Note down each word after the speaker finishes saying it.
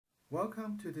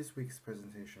Welcome to this week's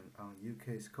presentation on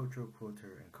UK's cultural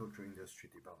quarter and cultural industry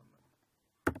development.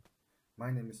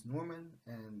 My name is Norman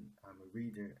and I'm a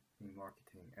reader in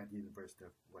marketing at the University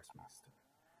of Westminster.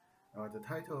 The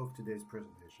title of today's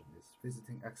presentation is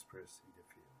Visiting Experts in the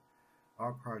Field.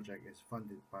 Our project is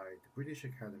funded by the British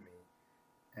Academy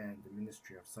and the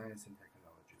Ministry of Science and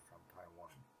Technology from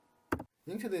Taiwan.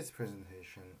 In today's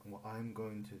presentation, I'm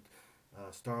going to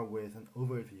start with an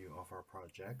overview of our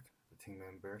project, the team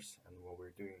members, and what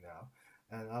we're doing now.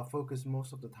 And I'll focus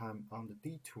most of the time on the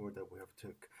detour that we have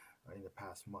took in the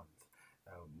past month.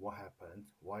 What happened,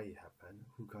 why it happened,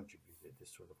 who contributed,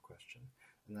 this sort of question.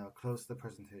 And I'll close the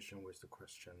presentation with the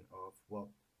question of, well,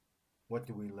 what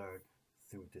do we learn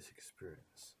through this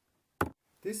experience?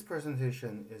 This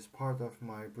presentation is part of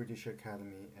my British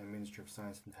Academy and Ministry of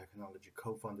Science and Technology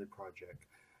co-funded project,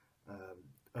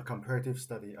 a comparative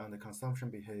study on the consumption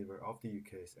behavior of the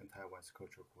UK's and Taiwan's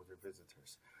cultural quarter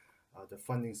visitors. The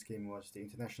funding scheme was the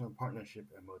International Partnership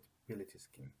and Mobility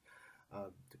Scheme.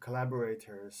 The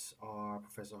collaborators are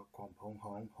Professor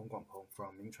Kuang-peng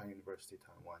from Ming University,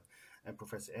 Taiwan, and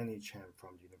Professor Chen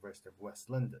from the University of West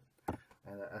London.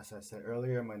 And as I said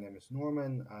earlier, my name is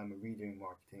Norman. I'm a reader in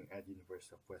marketing at the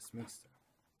University of Westminster.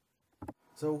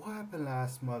 So what happened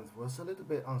last month was a little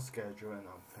bit unscheduled and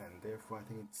unplanned. Therefore, I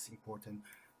think it's important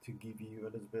to give you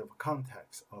a little bit of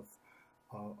context of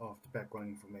the background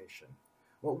information.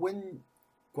 Well, when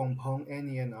Kuang-peng,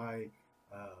 Annie, and I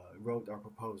wrote our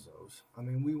proposals,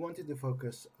 we wanted to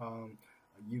focus on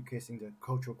UK's in the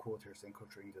cultural quarters and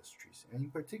cultural industries. And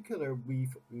in particular, we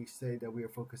say that we are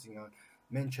focusing on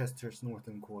Manchester's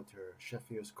Northern Quarter,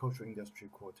 Sheffield's cultural industry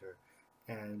quarter,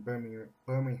 and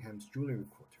Birmingham's jewelry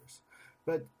quarters.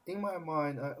 But in my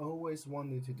mind, I always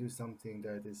wanted to do something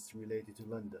that is related to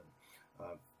London.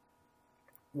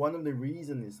 One of the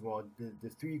reasons is, well, the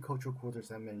three cultural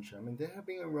quarters I mentioned, they have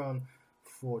been around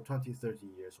for 20, 30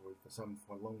 years, or some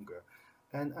for longer.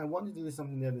 And I wanted to do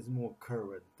something that is more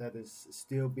current, that is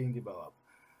still being developed.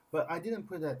 But I didn't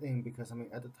put that in because,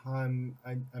 at the time,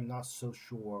 I'm not so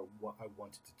sure what I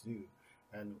wanted to do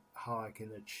and how I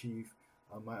can achieve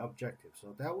my objective.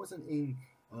 So that wasn't in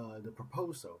the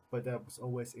proposal, but that was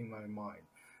always in my mind.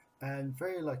 And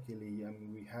very luckily,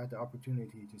 we had the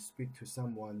opportunity to speak to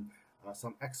someone,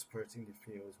 some experts in the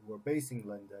field who are based in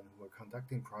London, who are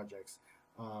conducting projects,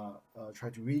 try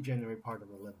to regenerate part of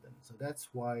London. So that's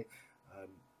why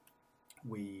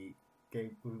we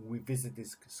visit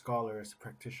these scholars,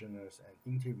 practitioners,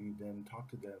 and interview them, talk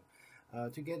to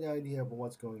them, to get the idea of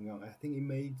what's going on. I think it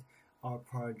made our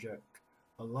project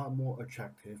a lot more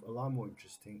attractive, a lot more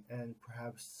interesting, and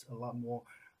perhaps a lot more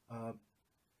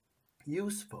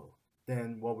useful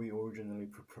than what we originally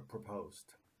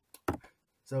proposed.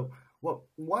 So, well,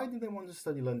 why did I want to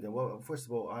study London? Well, first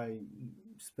of all, I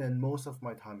spend most of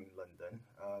my time in London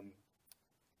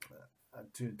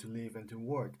to live and to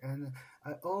work, and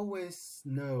I always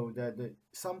know that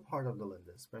some part of the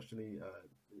London, especially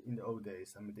in the old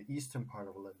days, the eastern part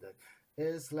of London,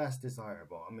 is less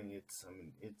desirable. It's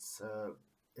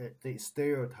the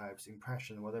stereotypes,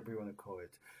 impression, whatever you want to call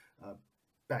it,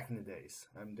 back in the days.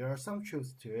 There are some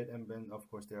truth to it, and then of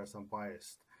course there are some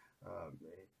bias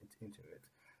into it.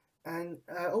 And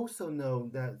I also know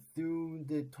that through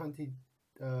the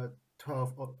 2012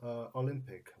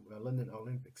 London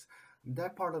Olympics,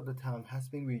 that part of the town has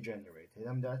been regenerated,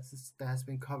 and that has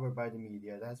been covered by the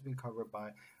media, that has been covered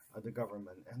by the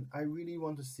government, and I really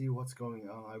want to see what's going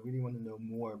on. I really want to know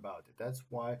more about it. That's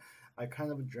why I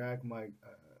kind of drag my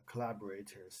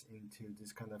collaborators into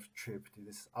this kind of trip, to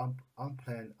this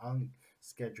unplanned,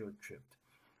 unscheduled trip.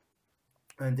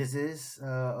 And this is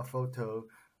a photo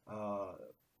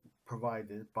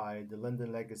provided by the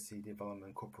London Legacy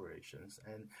Development Corporations,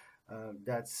 and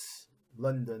that's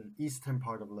London, eastern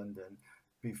part of London,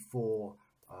 before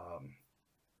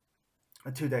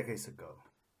 2 decades ago.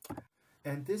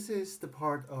 And this is the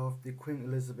part of the Queen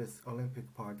Elizabeth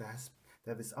Olympic Park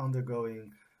that is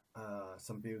undergoing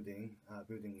some building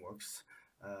works.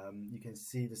 You can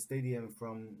see the stadium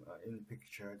from in the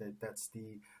picture. That's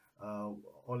the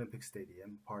Olympic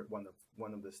Stadium, one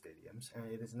of the stadiums,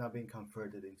 and it is now being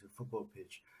converted into a football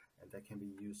pitch, and that can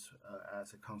be used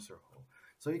as a concert hall.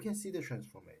 So you can see the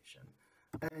transformation.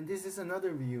 And this is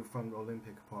another view from the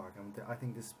Olympic Park. I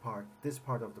think this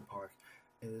part of the park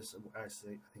is, I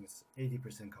think it's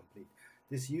 80% complete.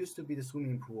 This used to be the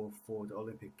swimming pool for the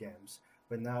Olympic Games,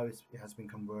 but now it has been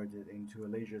converted into a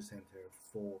leisure center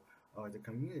for the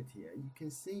community. And you can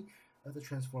see the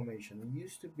transformation. It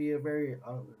used to be a very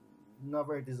not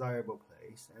very desirable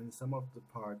place, and some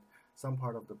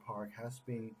part of the park has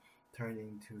been turned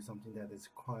into something that is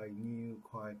quite new,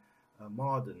 quite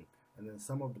modern. and then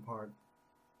some of the park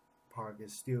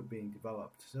is still being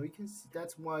developed. So you can see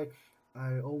that's why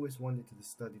I always wanted to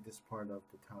study this part of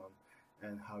the town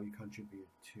and how you contribute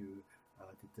to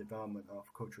the development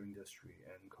of cultural industry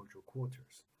and cultural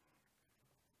quarters.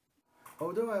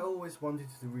 Although I always wanted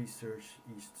to research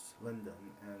East London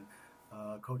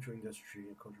and cultural industry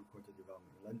and cultural quarter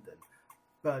development in London,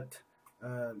 but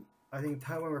I think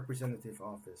Taiwan Representative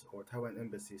Office or Taiwan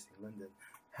embassies in London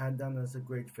had done us a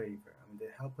great favor. I mean, they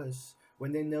help us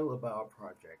when they know about our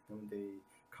project and when they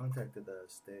contacted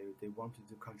us. They wanted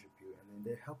to contribute, and then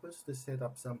they help us to set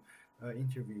up some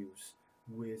interviews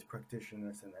with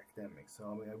practitioners and academics. So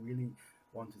I mean, I really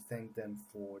want to thank them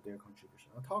for their contribution.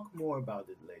 I'll talk more about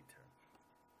it later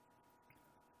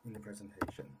in the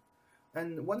presentation.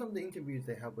 And one of the interviews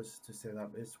they help us to set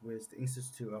up is with the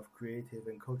Institute of Creative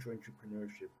and Cultural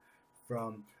Entrepreneurship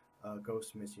from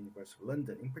Goldsmiths University of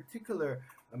London. In particular,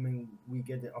 I mean, we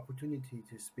get the opportunity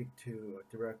to speak to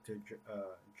Director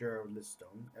Gerald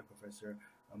Listone and Professor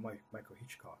Michael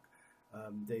Hitchcock.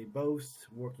 They both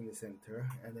work in the center,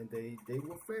 and then they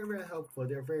were very, very helpful.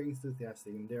 They're very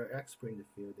enthusiastic, and they're expert in the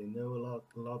field. They know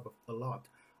a lot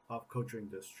of cultural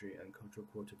industry and cultural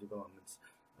quarter developments,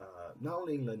 not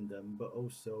only in London but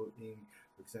also in,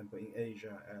 for example, in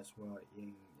Asia as well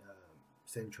in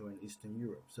Central and Eastern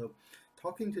Europe. So,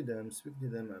 talking to them, speaking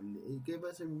to them, it gave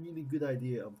us a really good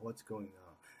idea of what's going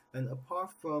on. And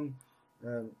apart from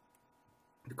the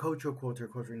cultural quarter,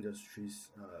 cultural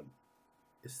industries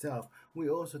itself, we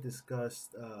also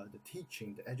discussed the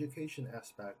teaching, the education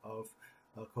aspect of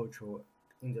cultural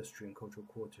industry and cultural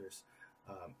quarters,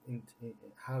 in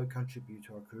how it contributes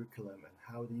to our curriculum and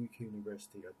how the UK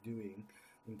University are doing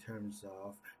in terms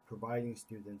of providing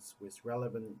students with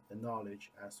relevant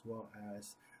knowledge as well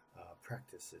as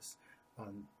practices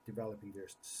on developing their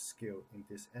skill in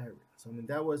this area. So I mean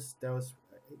that was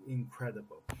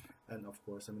incredible, and of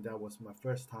course I mean that was my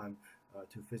first time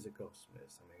to visit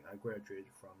Goldsmiths. I mean I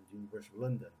graduated from the University of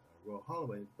London, Royal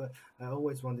Holloway, but I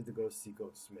always wanted to go see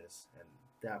Goldsmiths, and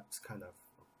that's kind of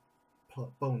a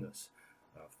bonus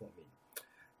for me.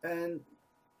 And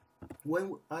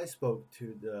when I spoke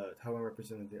to the Taiwan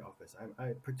Representative Office,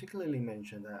 I particularly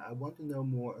mentioned that I want to know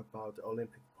more about the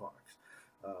Olympic parks,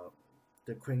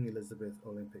 the Queen Elizabeth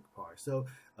Olympic Park. So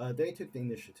they took the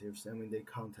initiatives, and when they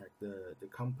contact the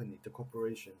company, the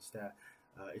corporations that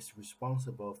is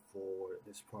responsible for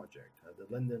this project, the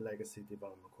London Legacy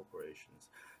Development Corporations.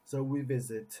 So we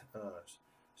visit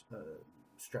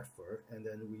Stratford, and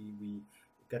then we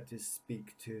got to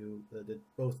speak to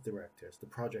both directors, the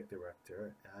project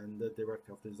director and the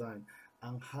director of design,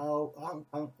 on how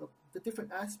on the different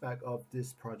aspect of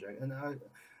this project. And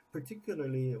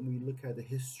particularly we look at the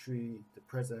history, the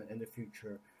present, and the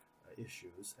future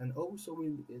issues. And also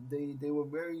they were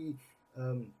very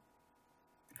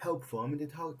helpful. I mean, they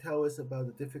tell us about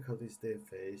the difficulties they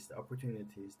face, the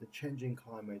opportunities, the changing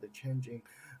climate, the changing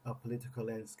political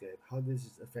landscape, how this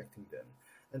is affecting them.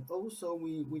 And also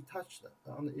we touched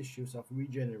on the issues of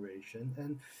regeneration,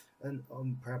 and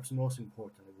perhaps most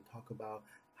importantly, we talk about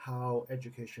how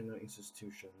educational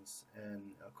institutions and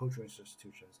cultural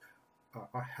institutions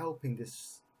are helping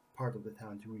this part of the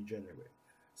town to regenerate.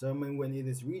 So I mean, when it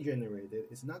is regenerated,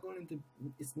 it's not only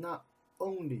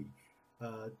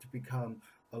to become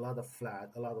a lot of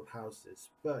a lot of houses,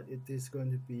 but it is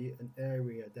going to be an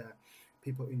area that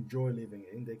people enjoy living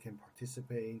in. They can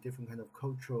participate in different kind of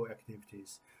cultural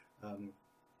activities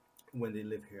when they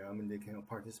live here. I mean, they can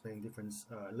participate in different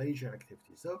leisure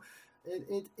activities. So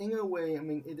it in a way, I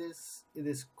mean, it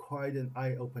is quite an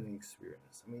eye-opening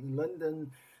experience. I mean, in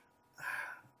London,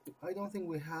 I don't think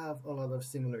we have a lot of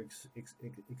similar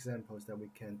examples that we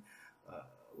can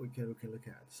look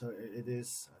at. So it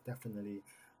is definitely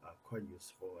quite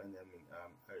useful, and I mean,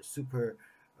 I super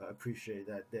appreciate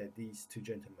that these two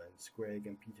gentlemen, Greg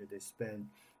and Peter, they spend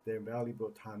their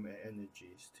valuable time and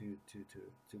energies to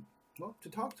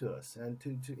talk to us and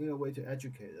to in a way to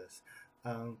educate us,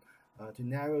 to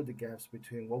narrow the gaps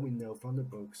between what we know from the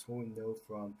books, what we know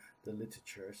from the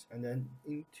literatures, and then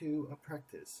into a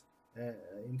practice.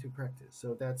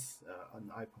 So that's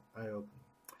an eye-opening.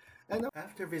 And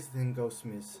after visiting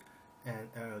Goldsmiths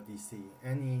and LLDC,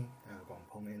 Annie,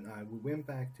 Kuang-peng, and I, we went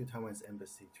back to Taiwan's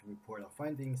embassy to report our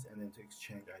findings and then to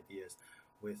exchange ideas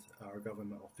with our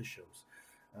government officials.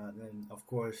 And of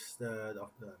course, the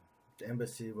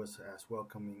embassy was as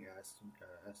welcoming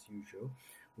as usual.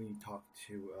 We talked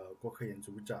to 郭克言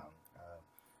组长、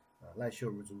赖秀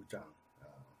如组长、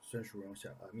孙淑荣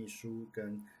秘书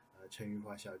跟陈玉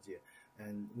华小姐.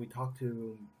 And we talked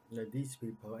to these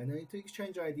people and to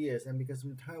exchange ideas. And because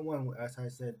in Taiwan, as I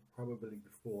said probably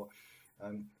before,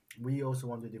 we also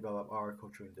want to develop our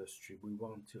cultural industry. We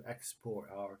want to export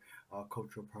our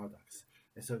cultural products.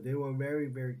 And so they were very,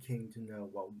 very keen to know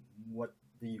what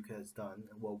the UK has done,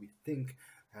 and what we think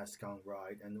has gone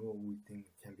right, and what we think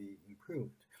can be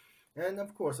improved. And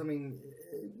of course, I mean,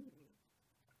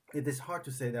 it is hard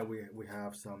to say that we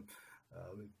have some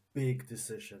big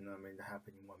decision. I mean, that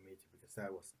happened in one meeting, because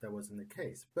that wasn't the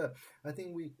case. But I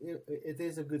think it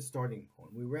is a good starting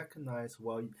point. We recognize,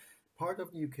 well, part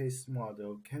of the UK's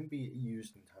model can be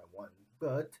used in Taiwan,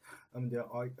 but there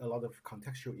are a lot of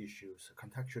contextual issues,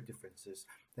 contextual differences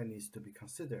that needs to be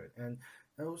considered. And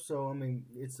also, I mean,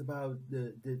 it's about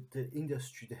the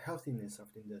industry, the healthiness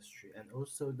of the industry, and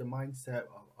also the mindset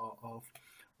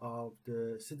of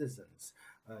the citizens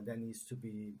that needs to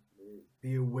be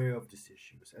aware of these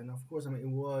issues. And of course, I mean, it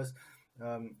was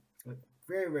um,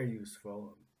 very, very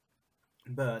useful.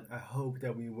 But I hope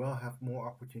that we will have more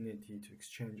opportunity to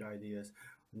exchange ideas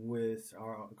with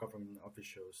our government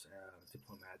officials,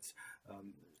 diplomats,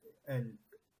 um, and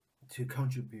to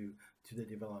contribute to the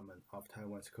development of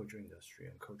Taiwan's cultural industry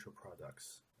and cultural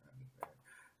products,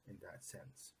 in that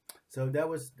sense. So that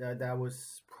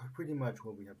was pretty much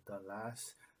what we have done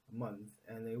last month,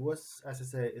 and it was, as I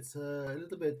say, it's a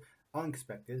little bit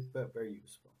unexpected but very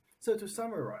useful. So to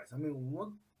summarize, I mean, what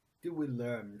did we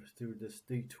learn through this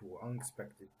detour,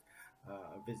 unexpected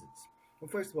visits? Well,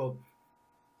 first of all,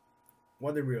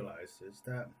 what I realized is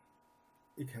that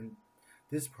it can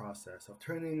this process of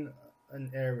turning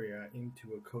an area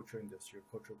into a cultural industry,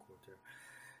 a cultural quarter,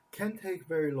 can take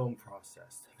very long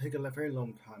process, take a very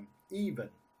long time, even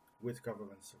with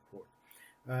government support.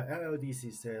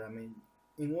 LLDC said, I mean,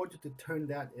 in order to turn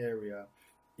that area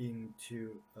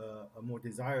into a more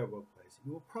desirable place,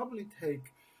 it will probably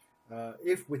take,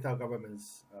 if without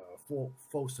government's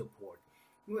full support,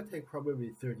 it will take probably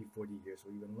 30, 40 years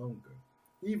or even longer.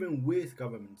 Even with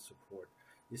government support,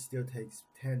 it still takes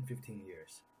 10, 15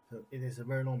 years. So it is a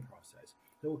very long process.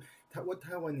 So what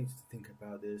Taiwan needs to think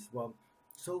about is, well,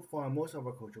 so far most of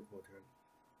our cultural quarter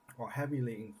are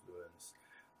heavily influenced,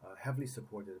 heavily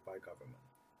supported by government.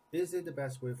 Is it the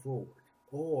best way forward?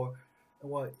 Or,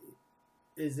 well,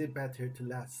 is it better to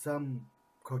let some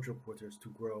cultural quarters to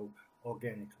grow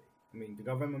organically? I mean, the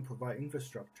government provide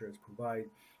infrastructures, provide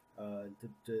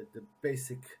the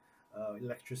basic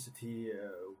electricity,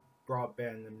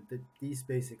 broadband, and these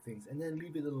basic things, and then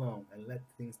leave it alone and let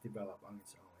things develop on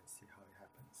its own and see how it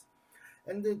happens.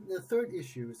 And the third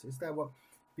issue is that, well,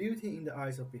 beauty in the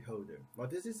eyes of beholder. Well,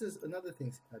 this is another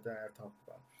thing that I've talked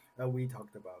about, we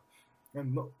talked about.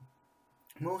 And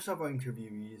most of our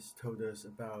interviewees told us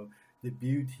about the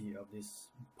beauty of this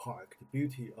park, the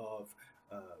beauty of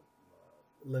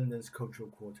London's cultural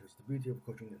quarters, the beauty of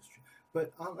cultural industry.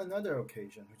 But on another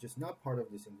occasion, which is not part of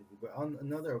this interview, but on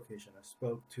another occasion, I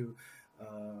spoke to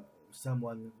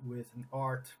someone with an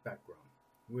art background,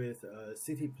 with a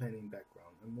city planning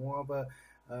background, and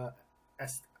uh,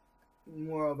 est-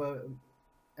 more of a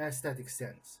aesthetic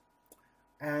sense.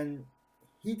 And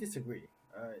he disagreed.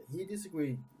 He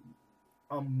disagreed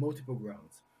on multiple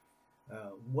grounds.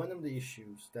 One of the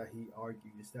issues that he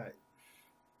argued is that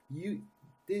you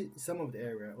some of the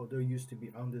area, although used to be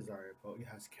undesirable, it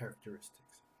has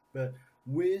characteristics. But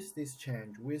with this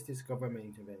change, with this government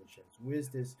interventions,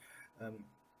 with this um,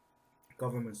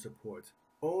 government support,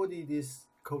 these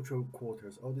cultural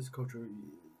quarters, all these cultural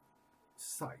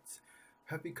sites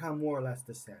have become more or less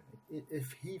the same.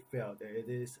 If he felt that it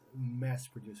is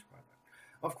mass-produced product,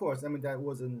 of course, I mean that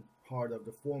wasn't part of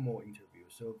the formal interview.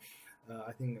 So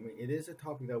I think, I mean, it is a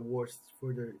topic that worth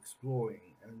further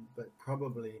exploring, and but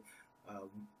probably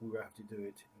we will have to do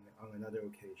it on another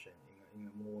occasion in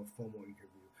a more formal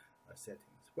interview settings.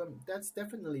 But that's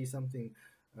definitely something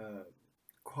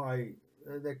quite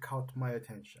that caught my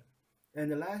attention.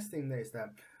 And the last thing is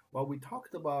that, while we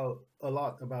talked about a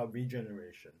lot about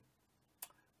regeneration,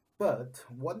 but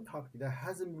one topic that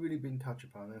hasn't really been touched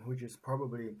upon, and which is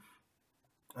probably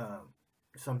um,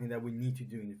 something that we need to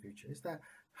do in the future, is that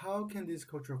how can this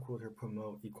cultural quarter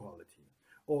promote equality,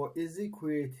 or is it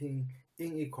creating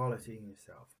inequality in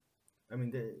itself? I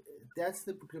mean, that's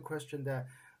the question that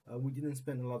we didn't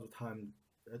spend a lot of time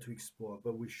to explore,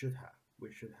 but we should have.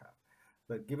 We should have.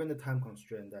 But given the time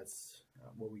constraint, that's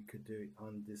what we could do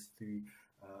on these three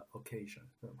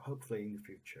occasions. But hopefully, in the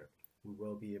future, we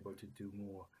will be able to do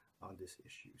more on these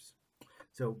issues.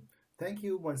 So, thank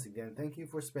you once again. Thank you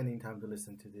for spending time to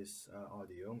listen to this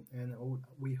audio, and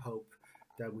we hope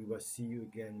that we will see you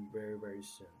again very, very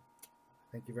soon.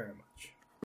 Thank you very much.